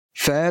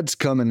Fads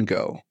come and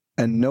go,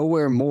 and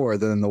nowhere more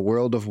than in the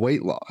world of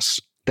weight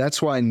loss.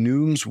 That's why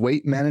Noom's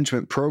weight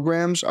management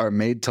programs are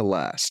made to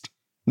last.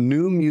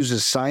 Noom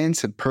uses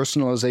science and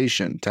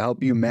personalization to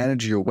help you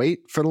manage your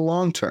weight for the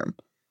long term.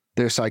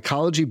 Their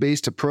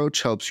psychology-based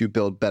approach helps you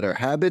build better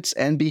habits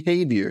and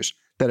behaviors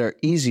that are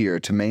easier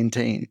to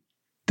maintain.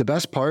 The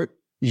best part?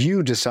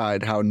 You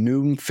decide how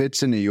Noom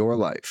fits into your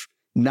life,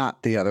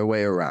 not the other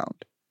way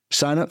around.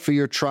 Sign up for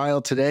your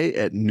trial today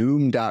at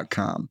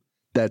Noom.com.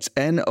 That's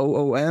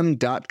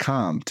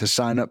Noom.com to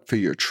sign up for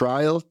your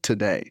trial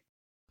today.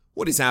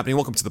 What is happening?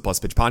 Welcome to the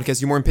Plus Pitch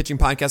Podcast, your morning pitching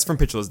podcast from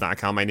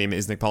pitcherlist.com. My name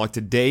is Nick Pollock.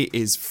 Today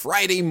is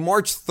Friday,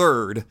 March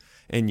 3rd.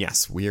 And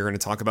yes, we are going to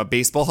talk about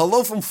baseball.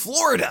 Hello from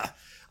Florida.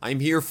 I'm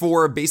here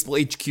for Baseball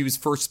HQ's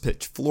First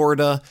Pitch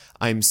Florida.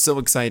 I'm so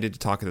excited to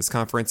talk at this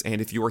conference.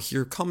 And if you are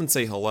here, come and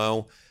say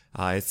hello.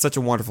 It's such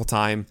a wonderful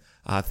time.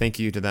 Thank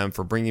you to them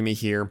for bringing me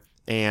here.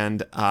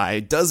 And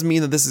it does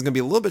mean that this is going to be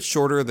a little bit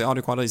shorter. The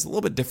audio quality is a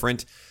little bit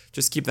different.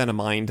 Just keep that in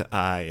mind.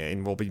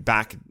 And we'll be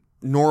back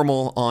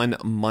normal on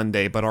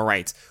Monday. But all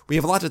right, we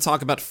have a lot to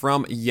talk about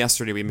from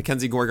yesterday. We had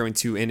Mackenzie Gore going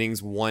 2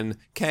 innings,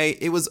 1K.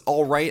 It was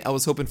all right. I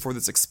was hoping for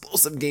this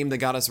explosive game that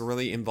got us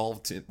really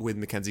involved with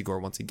Mackenzie Gore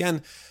once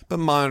again, but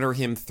monitor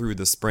him through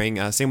the spring.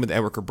 Same with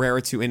Edward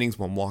Cabrera, 2 innings,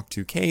 1 walk,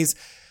 2 Ks.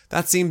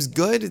 That seems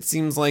good. It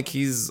seems like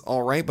he's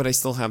all right, but I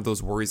still have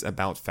those worries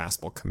about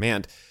fastball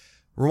command.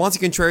 Roansy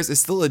Contreras is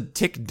still a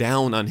tick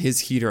down on his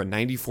heater at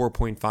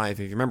 94.5. If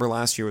you remember,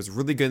 last year was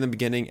really good in the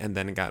beginning, and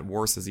then it got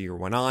worse as the year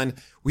went on.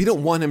 We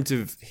don't want him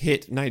to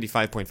hit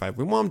 95.5.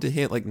 We want him to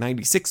hit like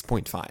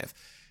 96.5.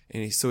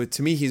 And so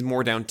to me, he's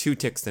more down 2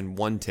 ticks than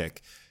 1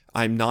 tick.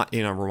 I'm not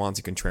in on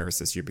Roansy Contreras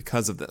this year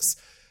because of this.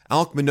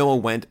 Alek Manoah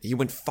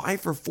went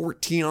 5 for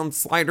 14 on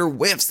slider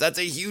whiffs. That's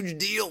a huge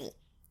deal.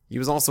 He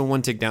was also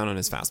 1 tick down on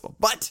his fastball.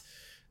 But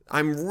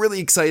I'm really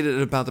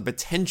excited about the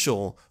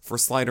potential for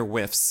slider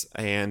whiffs,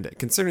 and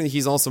considering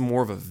he's also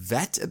more of a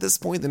vet at this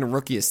point than a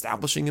rookie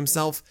establishing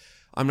himself,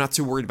 I'm not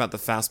too worried about the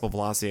fastball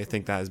velocity. I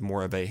think that is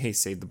more of a, hey,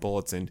 save the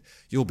bullets and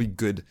you'll be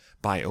good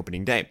by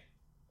opening day.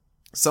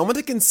 Someone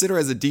to consider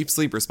as a deep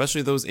sleeper,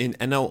 especially those in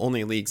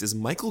NL-only leagues, is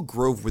Michael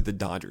Grove with the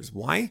Dodgers.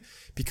 Why?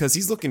 Because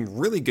he's looking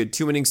really good.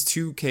 2 innings,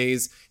 2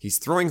 Ks. He's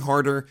throwing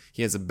harder.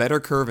 He has a better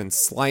curve and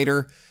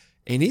slider.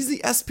 And he's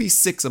the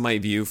SP6 in my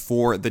view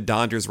for the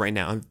Dodgers right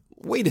now.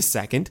 Wait a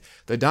second.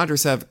 The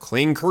Dodgers have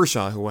Clayton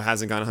Kershaw, who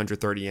hasn't gone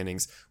 130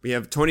 innings. We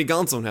have Tony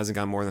Gonsolin, who hasn't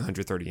gone more than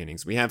 130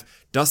 innings. We have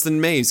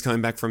Dustin Mays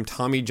coming back from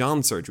Tommy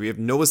John surgery. We have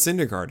Noah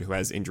Syndergaard, who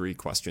has injury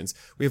questions.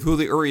 We have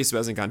Julio Urias, who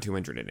hasn't gone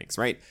 200 innings,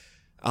 right?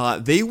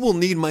 They will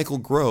need Michael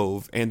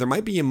Grove, and there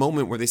might be a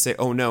moment where they say,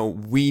 oh no,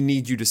 we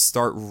need you to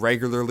start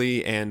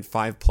regularly and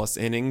 5+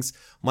 innings.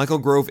 Michael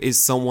Grove is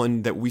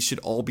someone that we should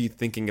all be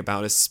thinking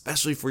about,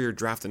 especially for your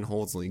draft and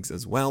holds leagues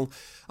as well.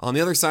 On the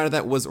other side of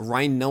that was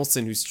Ryan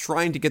Nelson, who's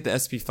trying to get the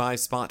SP5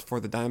 spot for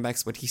the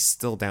Diamondbacks, but he's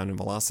still down in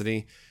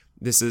velocity.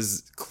 This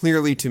is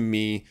clearly, to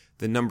me,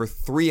 the number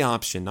 3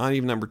 option, not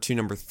even number 2,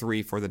 number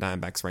 3 for the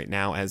Diamondbacks right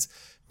now, as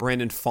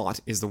Brandon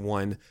Pfaadt is the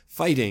one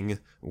fighting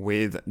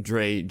with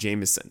Dre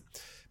Jameson.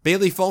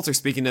 Bailey Falter,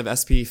 speaking of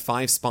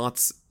SP5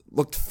 spots,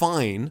 looked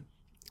fine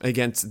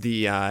against for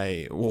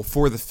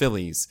the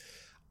Phillies.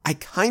 I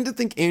kind of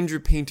think Andrew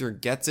Painter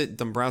gets it.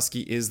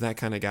 Dombrowski is that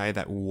kind of guy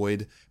that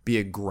would be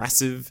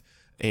aggressive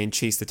and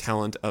chase the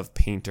talent of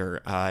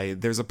Painter.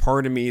 There's a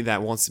part of me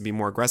that wants to be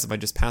more aggressive. I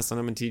just passed on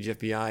him in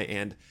TGFBI,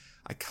 and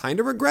I kind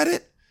of regret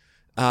it.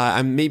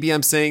 Maybe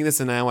I'm saying this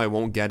and now I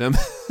won't get him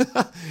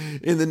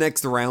in the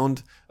next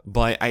round.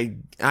 But I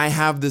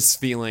have this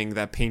feeling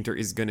that Painter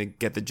is going to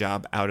get the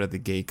job out of the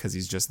gate because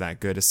he's just that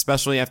good,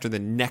 especially after the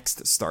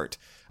next start.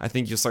 I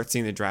think you'll start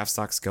seeing the draft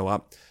stocks go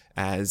up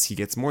as he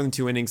gets more than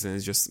 2 innings and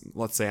is just,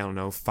 let's say,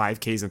 5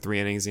 Ks in 3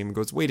 innings. And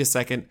goes, wait a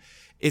second,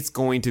 it's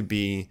going to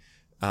be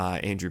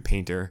Andrew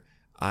Painter.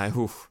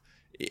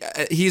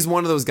 He's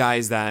one of those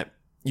guys that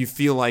you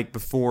feel like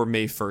before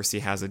May 1st he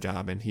has a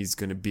job and he's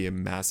going to be a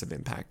massive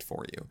impact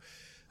for you.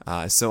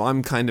 So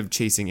I'm kind of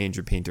chasing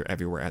Andrew Painter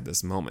everywhere at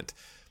this moment.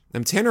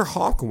 Tanner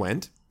Houck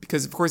went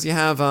because, of course, you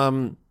have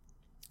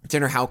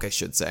Tanner Houck, I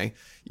should say.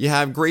 You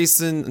have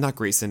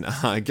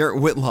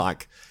Garrett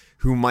Whitlock,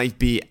 who might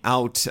be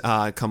out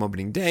come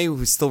opening day,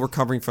 who's still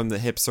recovering from the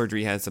hip surgery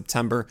he had in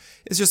September.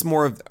 It's just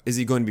more of, is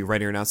he going to be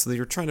ready or not? So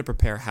you're trying to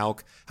prepare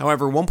Houck.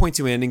 However,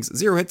 1.2 innings,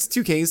 0 hits,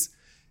 2 Ks,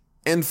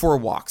 and 4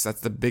 walks. That's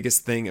the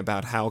biggest thing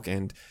about Houck,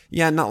 and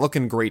yeah, not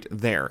looking great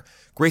there.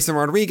 Grayson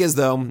Rodriguez,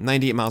 though,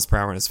 98 miles per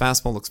hour on his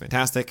fastball, looks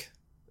fantastic.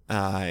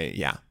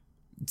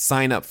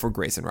 Sign up for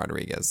Grayson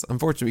Rodriguez.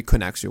 Unfortunately, we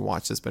couldn't actually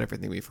watch this, but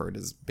everything we've heard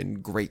has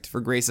been great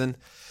for Grayson.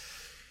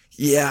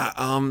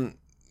 You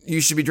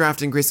should be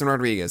drafting Grayson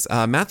Rodriguez.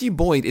 Matthew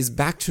Boyd is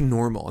back to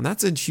normal, and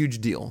that's a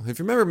huge deal. If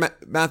you remember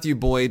Matthew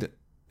Boyd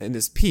in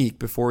his peak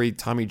before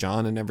Tommy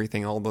John and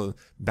everything, all the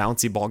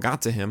bouncy ball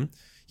got to him,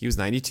 he was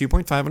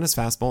 92.5 on his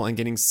fastball and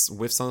getting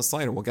whiffs on the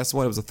slider. Well, guess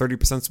what? It was a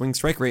 30% swing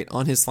strike rate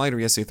on his slider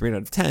yesterday, 3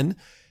 out of 10,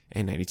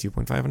 and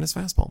 92.5 on his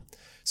fastball.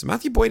 So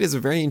Matthew Boyd is a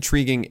very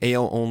intriguing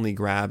AL-only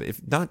grab,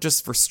 if not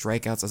just for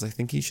strikeouts, as I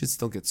think he should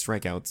still get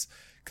strikeouts,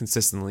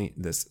 consistently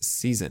this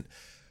season.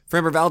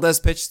 Framber Valdez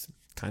pitched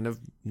kind of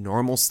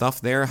normal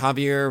stuff there.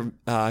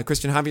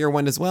 Christian Javier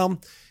went as well.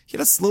 He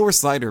had a slower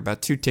slider,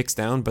 about 2 ticks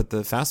down, but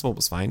the fastball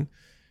was fine.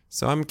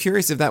 So I'm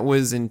curious if that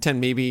was intent,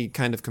 maybe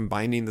kind of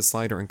combining the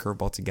slider and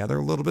curveball together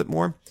a little bit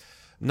more.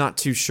 Not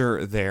too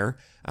sure there.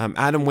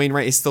 Adam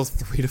Wainwright is still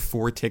 3 to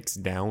 4 ticks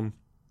down.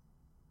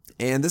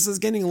 And this is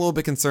getting a little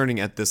bit concerning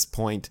at this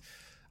point.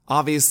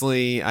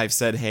 Obviously, I've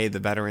said, hey, the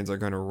veterans are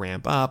going to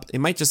ramp up. It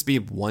might just be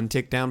 1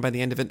 tick down by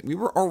the end of it. We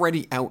were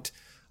already out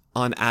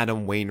on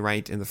Adam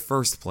Wainwright in the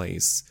first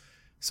place.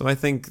 So I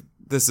think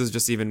this is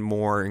just even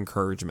more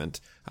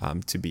encouragement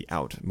to be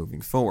out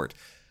moving forward.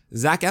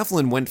 Zach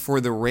Eflin went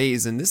for the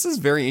Rays, and this is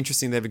very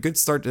interesting. They have a good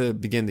start to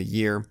begin the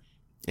year.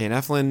 And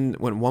Eflin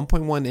went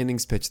 1.1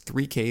 innings pitched,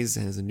 3 Ks,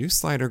 and has a new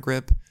slider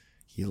grip.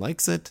 He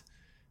likes it.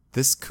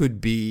 This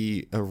could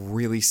be a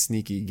really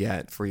sneaky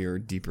get for your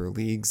deeper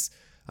leagues.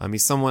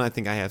 He's someone I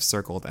think I have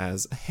circled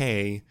as,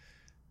 hey,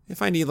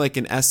 if I need like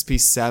an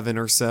SP7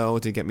 or so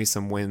to get me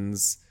some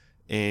wins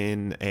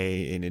in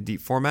a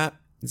deep format,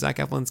 Zach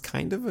Eflin's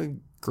kind of a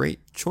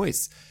great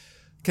choice.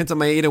 Kenta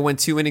Maeda went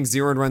 2 innings,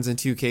 0 runs, and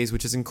 2 Ks,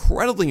 which is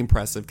incredibly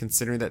impressive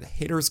considering that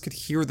hitters could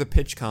hear the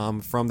pitch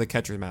comm from the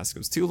catcher's mask. It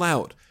was too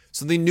loud.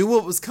 So they knew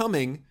what was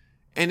coming,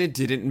 and it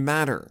didn't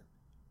matter.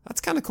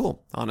 That's kind of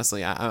cool,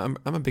 honestly. I'm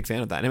a big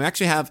fan of that. And we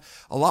actually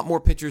have a lot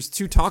more pitchers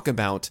to talk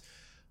about.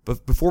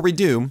 But before we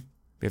do,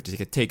 we have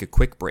to take a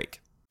quick break.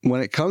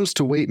 When it comes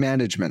to weight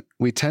management,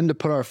 we tend to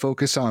put our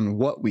focus on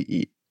what we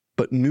eat.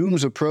 But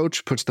Noom's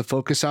approach puts the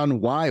focus on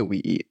why we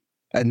eat.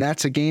 And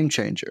that's a game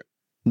changer.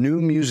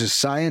 Noom uses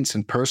science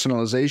and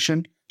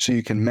personalization so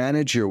you can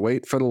manage your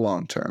weight for the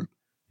long term.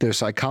 Their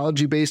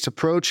psychology-based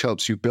approach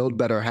helps you build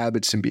better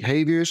habits and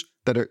behaviors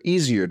that are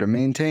easier to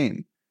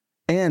maintain.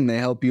 And they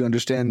help you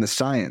understand the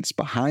science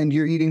behind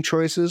your eating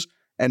choices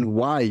and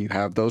why you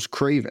have those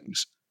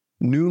cravings.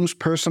 Noom's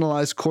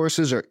personalized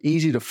courses are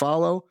easy to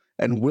follow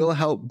and will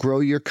help grow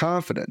your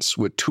confidence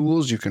with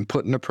tools you can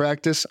put into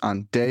practice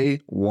on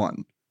day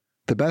 1.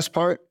 The best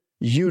part?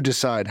 You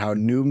decide how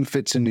Noom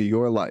fits into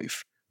your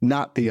life,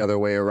 not the other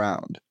way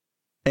around.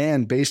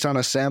 And based on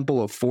a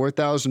sample of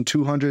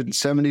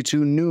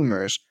 4,272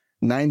 Noomers,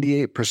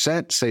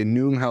 98% say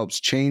Noom helps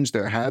change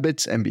their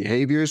habits and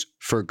behaviors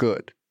for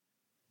good.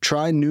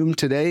 Try Noom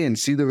today and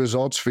see the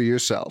results for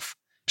yourself.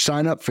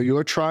 Sign up for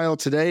your trial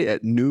today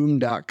at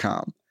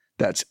Noom.com.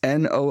 That's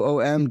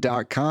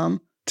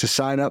Noom.com to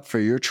sign up for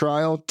your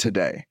trial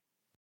today.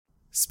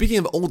 Speaking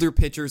of older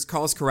pitchers,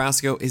 Carlos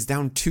Carrasco is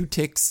down 2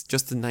 ticks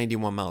just to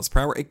 91 miles per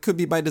hour. It could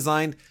be by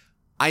design.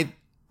 I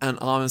am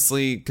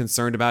honestly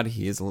concerned about it.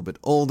 He is a little bit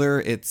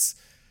older.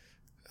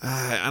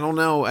 I don't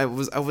know. I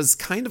was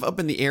kind of up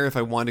in the air if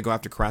I wanted to go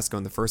after Carrasco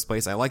in the first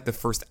place. I like the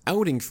first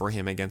outing for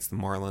him against the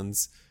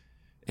Marlins,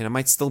 and I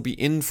might still be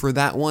in for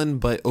that one.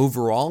 But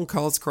overall,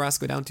 Carlos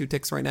Carrasco down 2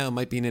 ticks right now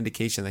might be an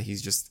indication that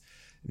he's just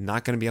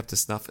not going to be up to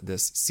snuff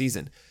this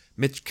season.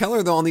 Mitch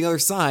Keller, though, on the other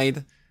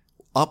side,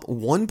 up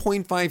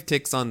 1.5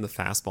 ticks on the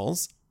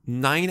fastballs,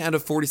 9 out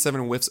of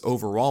 47 whiffs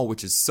overall,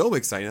 which is so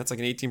exciting. That's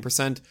like an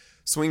 18%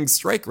 swing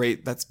strike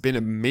rate. That's been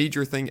a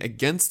major thing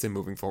against him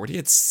moving forward. He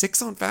had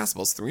 6 on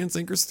fastballs, 3 on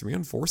sinkers, 3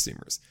 on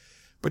 4-seamers,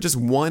 but just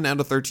 1 out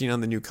of 13 on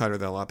the new cutter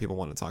that a lot of people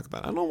want to talk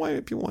about. I don't know why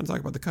people want to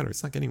talk about the cutter.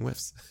 It's not getting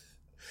whiffs.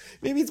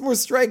 Maybe it's more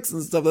strikes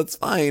and stuff. That's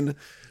fine.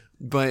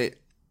 But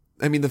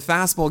I mean, the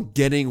fastball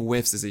getting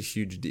whiffs is a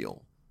huge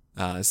deal.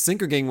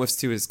 Sinker getting whiffs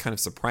too is kind of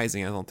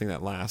surprising. I don't think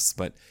that lasts,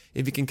 but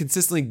if you can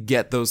consistently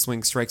get those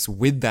swing strikes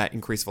with that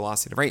increased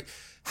velocity, right?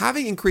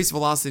 Having increased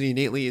velocity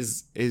innately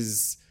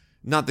is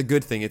not the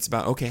good thing. It's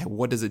about, okay,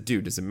 what does it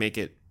do? Does it make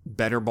it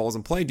better balls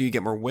in play? Do you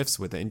get more whiffs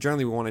with it? And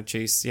generally we want to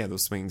chase,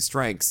 those swinging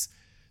strikes.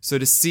 So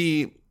to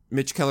see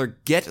Mitch Keller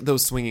get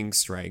those swinging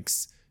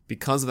strikes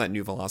because of that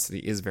new velocity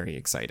is very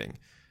exciting.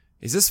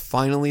 Is this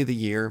finally the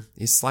year?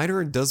 His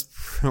slider does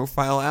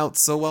profile out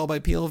so well by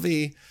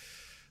PLV.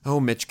 Oh,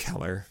 Mitch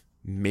Keller.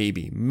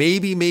 Maybe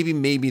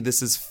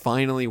this is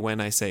finally when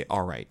I say,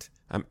 all right,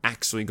 I'm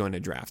actually going to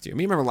draft you. I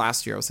mean, remember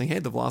last year I was saying, hey,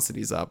 the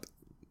velocity's up.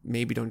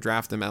 Maybe don't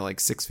draft him at like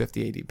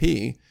 650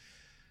 ADP.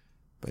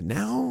 But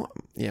now,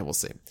 we'll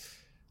see.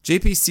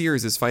 JP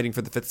Sears is fighting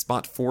for the 5th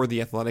spot for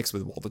the Athletics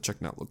with Waldachuk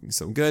not looking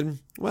so good.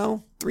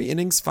 Well, 3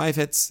 innings, 5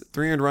 hits,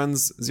 3 earned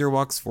runs, 0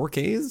 walks, 4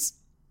 Ks.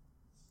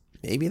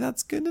 Maybe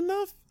that's good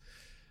enough.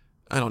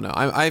 I don't know.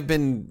 I've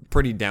been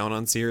pretty down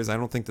on Sears. I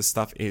don't think the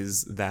stuff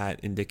is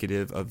that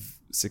indicative of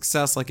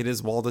success like it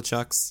is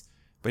Waldachuk's,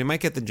 but he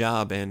might get the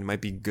job and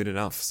might be good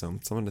enough. So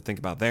something to think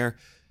about there.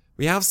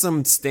 We have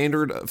some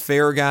standard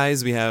fair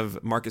guys. We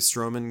have Marcus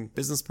Stroman,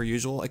 business per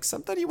usual,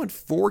 except that he went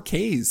 4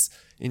 Ks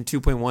in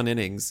 2.1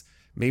 innings.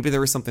 Maybe there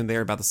was something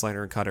there about the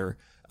slider and cutter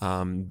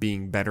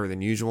being better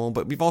than usual,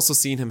 but we've also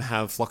seen him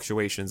have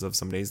fluctuations of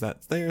some days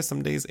that's there,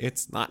 some days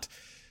it's not.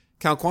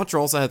 Cal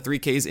Quantrill also had 3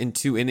 Ks in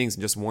 2 innings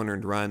and just 1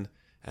 earned run.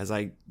 As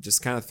I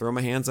just kind of throw my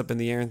hands up in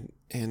the air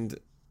and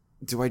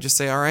do I just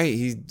say, all right,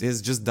 he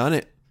has just done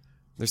it.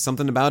 There's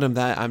something about him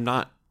that I'm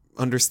not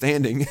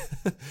understanding.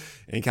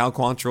 And Cal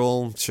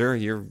Quantrill,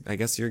 sure, I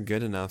guess you're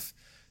good enough.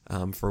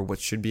 for what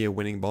should be a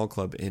winning ball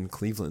club in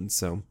Cleveland.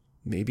 So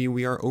maybe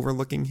we are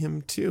overlooking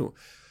him too.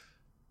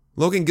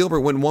 Logan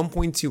Gilbert went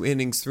 1.2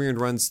 innings, 3 earned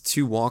runs,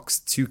 2 walks,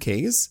 2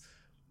 Ks.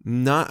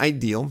 Not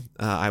ideal.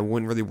 I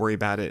wouldn't really worry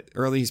about it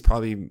early. He's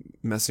probably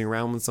messing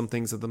around with some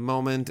things at the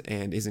moment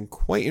and isn't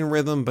quite in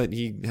rhythm, but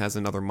he has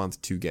another month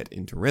to get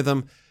into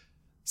rhythm.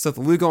 Seth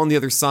Lugo on the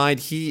other side,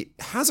 he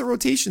has a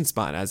rotation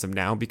spot as of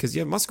now because you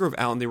have Musgrove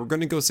out and they were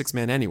going to go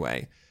 6-man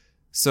anyway.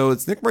 So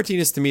it's Nick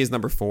Martinez to me as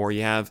number 4.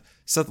 You have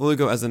Seth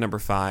Lugo as the number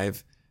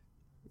 5.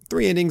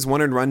 3 innings,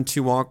 1 earned run,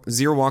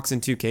 0 walks,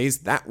 and 2 Ks.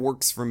 That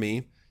works for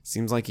me.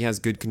 Seems like he has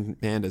good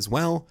command as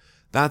well.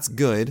 That's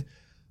good.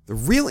 The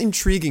real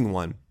intriguing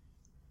one,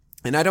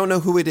 and I don't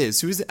know who it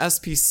is. Who's the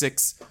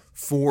SP6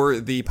 for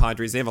the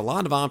Padres? They have a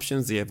lot of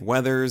options. They have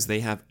Weathers. They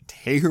have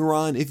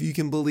Teheran, if you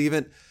can believe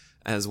it,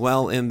 as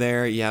well in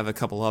there. You have a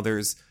couple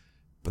others.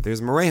 But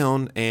there's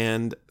Morejon,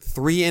 and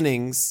 3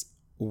 innings,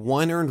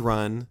 1 earned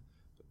run,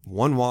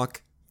 1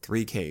 walk,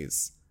 3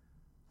 Ks.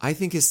 I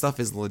think his stuff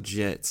is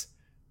legit.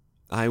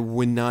 I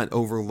would not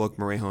overlook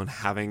Morejon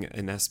having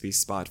an SP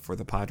spot for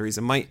the Padres.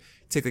 It might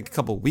take like a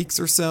couple weeks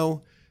or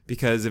so,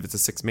 because if it's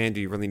a 6-man,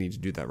 do you really need to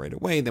do that right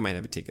away? They might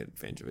have to take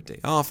advantage of a day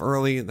off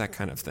early, that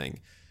kind of thing.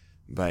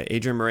 But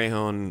Adrian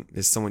Morejon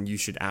is someone you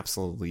should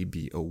absolutely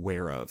be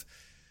aware of.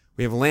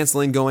 We have Lance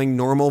Lynn going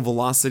normal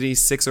velocity,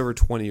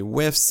 6/20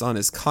 whiffs on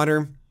his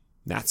cutter.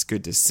 That's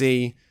good to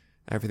see.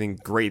 Everything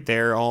great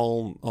there,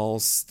 all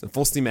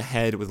full steam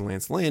ahead with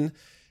Lance Lynn.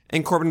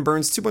 And Corbin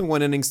Burns,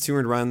 2.1 innings, 2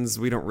 earned runs.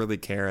 We don't really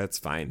care. That's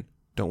fine.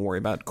 Don't worry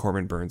about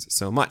Corbin Burns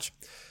so much.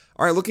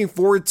 All right, looking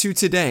forward to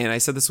today, and I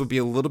said this would be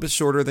a little bit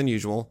shorter than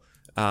usual.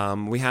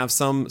 We have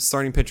some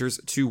starting pitchers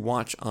to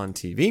watch on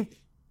TV.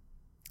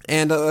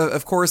 And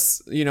of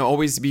course,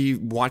 always be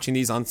watching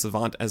these on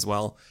Savant as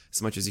well,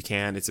 as much as you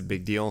can. It's a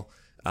big deal.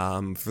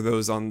 For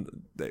those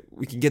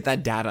we can get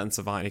that data on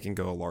Savant. It can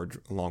go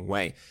a long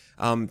way.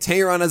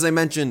 Teheran, as I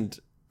mentioned,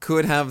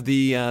 could have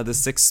the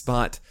 6th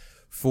spot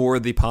for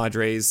the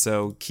Padres,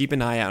 so keep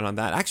an eye out on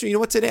that. Actually, you know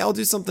what? Today I'll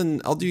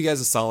do you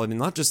guys a solid and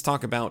not just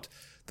talk about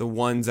the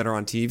ones that are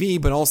on TV,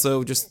 but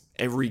also just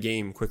every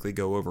game, quickly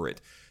go over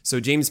it. So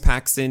James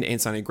Paxton and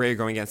Sonny Gray are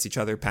going against each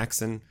other.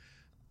 Paxton,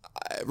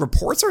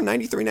 reports are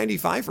 93,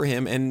 95 for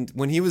him, and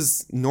when he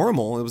was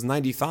normal, it was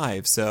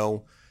 95,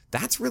 so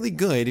that's really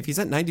good. If he's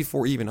at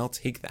 94 even, I'll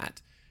take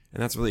that,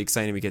 and that's really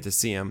exciting. We get to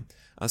see him.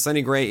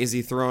 Sonny Gray, is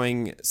he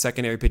throwing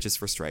secondary pitches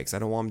for strikes? I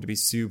don't want him to be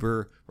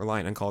super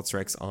reliant on called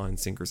strikes on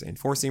sinkers and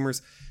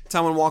four-seamers.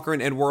 Taijuan Walker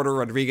and Eduardo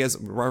Rodriguez.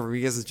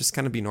 Rodriguez is just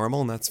kind of be normal,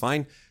 and that's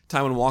fine.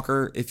 Taijuan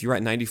Walker, if you're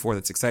at 94,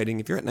 that's exciting.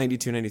 If you're at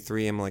 92,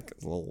 93, I'm like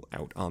a little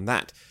out on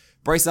that.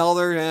 Bryce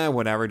Elder,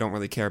 whatever, don't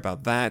really care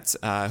about that.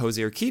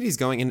 Jose Urquidy's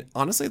going, and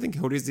honestly, I think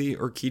Jose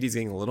Urquidy's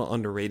getting a little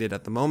underrated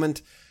at the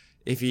moment.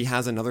 If he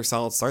has another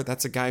solid start,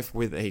 that's a guy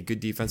with a good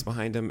defense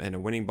behind him and a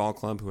winning ball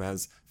club who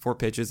has 4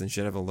 pitches and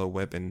should have a low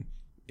whip and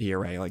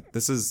ERA.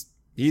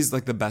 He's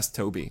like the best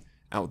Toby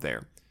out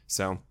there.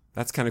 So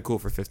that's kind of cool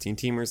for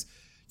 15-teamers.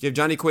 You have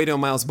Johnny Cueto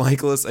and Miles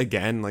Michaelis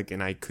again,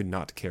 and I could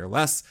not care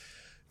less.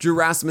 Drew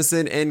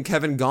Rasmussen and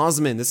Kevin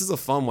Gausman. This is a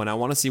fun one. I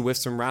want to see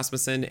whiffs from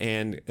Rasmussen,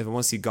 and if I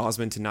want to see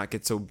Gausman to not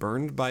get so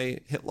burned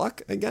by hit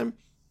luck again.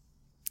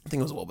 I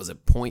think it was,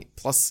 point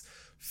plus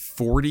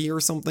 40 or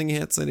something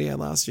hits that he had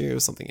last year. It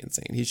was something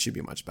insane. He should be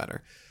much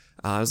better.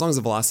 As long as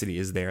the velocity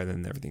is there,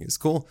 then everything is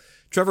cool.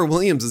 Trevor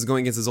Williams is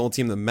going against his old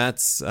team, the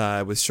Mets,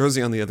 with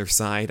Scherzer on the other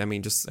side. I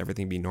mean, just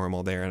everything be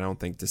normal there. I don't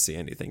think to see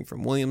anything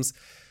from Williams.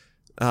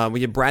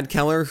 We have Brad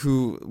Keller,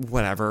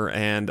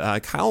 and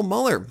Kyle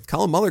Muller.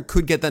 Kyle Muller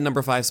could get that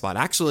number 5 spot.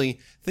 Actually,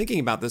 thinking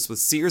about this with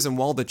Sears and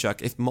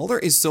Waldichuk, if Muller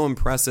is so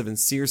impressive and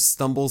Sears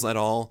stumbles at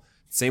all,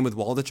 same with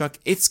Waldichuk,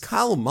 it's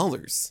Kyle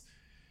Muller's.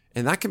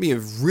 And that could be a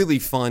really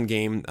fun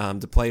game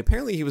to play.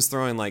 Apparently, he was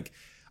throwing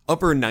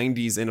upper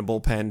 90s in a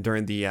bullpen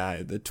during the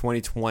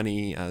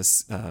 2020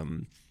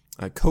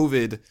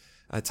 COVID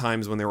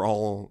times when they were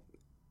all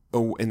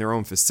in their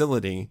own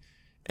facility.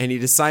 And he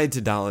decided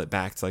to dial it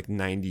back to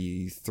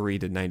 93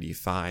 to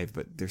 95.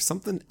 But there's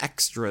something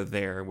extra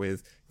there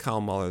with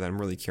Kyle Muller that I'm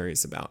really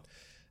curious about.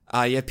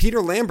 You have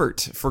Peter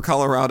Lambert for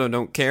Colorado,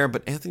 don't care.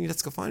 But Anthony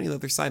Descalfani on the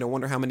other side, I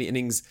wonder how many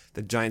innings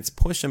the Giants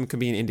push him. Could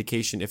be an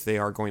indication if they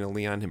are going to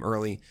lean on him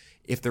early.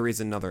 If there is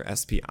another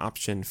SP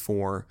option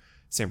for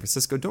San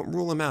Francisco, don't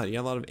rule him out. He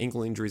had a lot of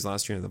ankle injuries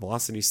last year, and the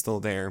velocity's still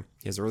there.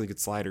 He has a really good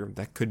slider.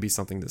 That could be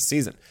something this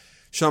season.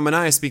 Sean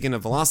Manaea, speaking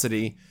of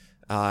velocity,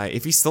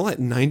 if he's still at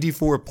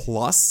 94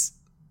 plus,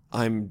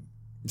 I'm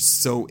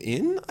so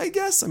in, I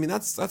guess. I mean,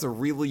 that's a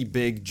really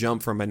big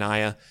jump from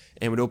Manaea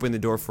and would open the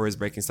door for his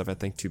breaking stuff, I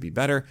think, to be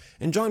better.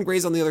 And John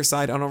Gray's on the other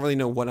side. I don't really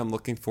know what I'm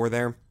looking for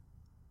there.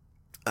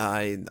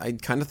 I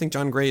kind of think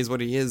John Gray is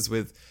what he is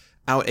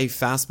without a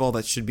fastball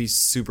that should be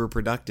super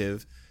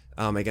productive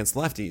against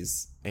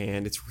lefties.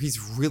 And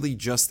he's really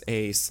just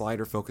a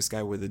slider-focused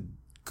guy with a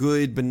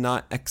good but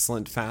not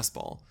excellent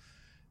fastball.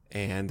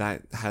 And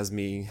that has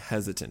me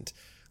hesitant.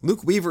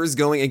 Luke Weaver is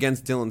going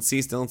against Dylan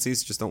Cease. Dylan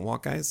Cease, just don't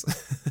walk, guys.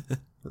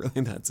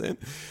 Really, that's it.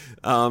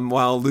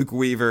 While Luke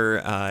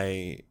Weaver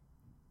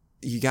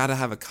you got to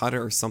have a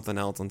cutter or something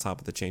else on top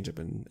of the changeup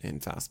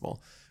and fastball.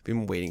 We've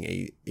been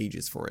waiting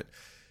ages for it.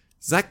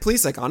 Zach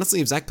Plesac, honestly,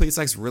 if Zach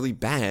Plesac's really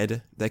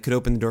bad, that could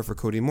open the door for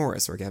Cody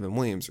Morris or Gavin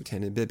Williams or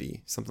Tannen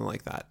Bibby, something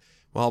like that.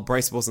 While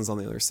Bryce Wilson's on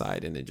the other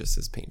side, and it just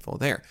is painful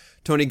there.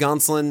 Tony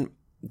Gonsolin,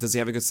 does he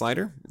have a good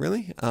slider?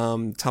 Really?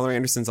 Tyler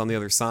Anderson's on the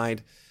other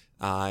side.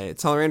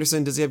 Tyler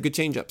Anderson, does he have good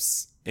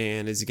changeups?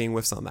 And is he getting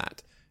whiffs on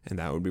that? And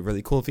that would be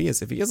really cool if he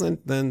is. If he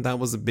isn't, then that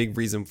was a big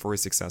reason for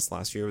his success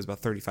last year. It was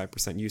about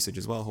 35% usage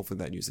as well. Hopefully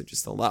that usage is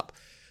still up.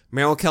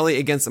 Merrill Kelly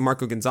against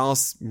Marco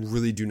Gonzalez,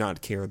 really do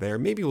not care there.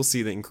 Maybe we'll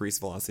see the increased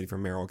velocity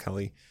from Merrill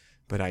Kelly,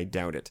 but I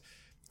doubt it.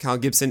 Kyle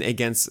Gibson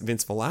against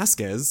Vince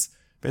Velasquez.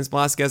 Vince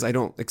Velasquez, I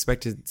don't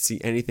expect to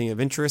see anything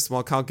of interest,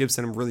 while Kyle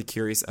Gibson, I'm really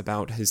curious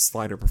about his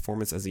slider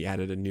performance as he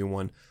added a new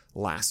one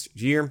last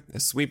year, a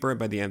sweeper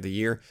by the end of the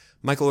year.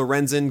 Michael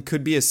Lorenzen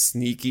could be a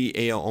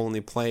sneaky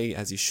AL-only play,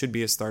 as he should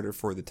be a starter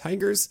for the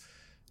Tigers.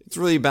 It's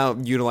really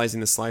about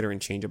utilizing the slider and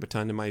changeup a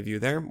ton in my view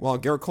there. While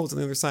Garrett Cole's on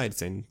the other side,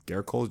 saying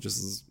Garrett Cole,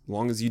 just as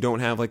long as you don't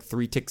have like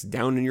 3 ticks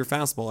down in your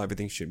fastball,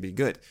 everything should be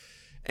good.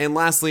 And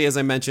lastly, as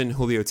I mentioned,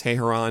 Julio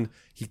Teheran,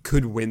 he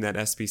could win that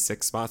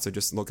SP6 spot, so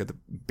just look at the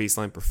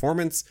baseline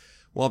performance.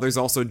 While there's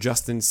also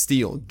Justin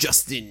Steele.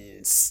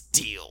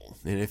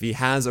 And if he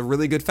has a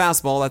really good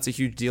fastball, that's a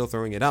huge deal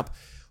throwing it up.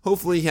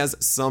 Hopefully he has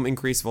some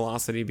increased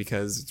velocity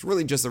because it's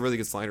really just a really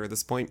good slider at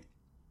this point.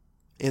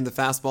 And the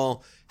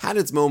fastball had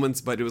its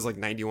moments, but it was like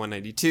 91,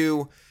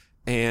 92.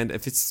 And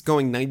if it's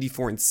going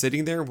 94 and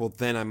sitting there, well,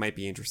 then I might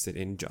be interested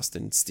in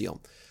Justin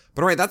Steele.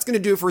 But all right, that's going to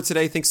do it for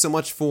today. Thanks so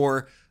much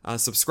for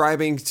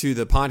subscribing to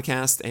the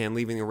podcast and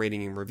leaving a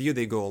rating and review.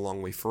 They go a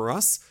long way for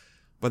us.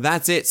 But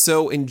that's it.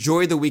 So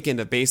enjoy the weekend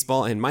of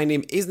baseball. And my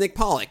name is Nick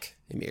Pollock.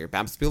 And may your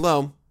BABIPs be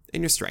low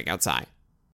and your strikeouts high.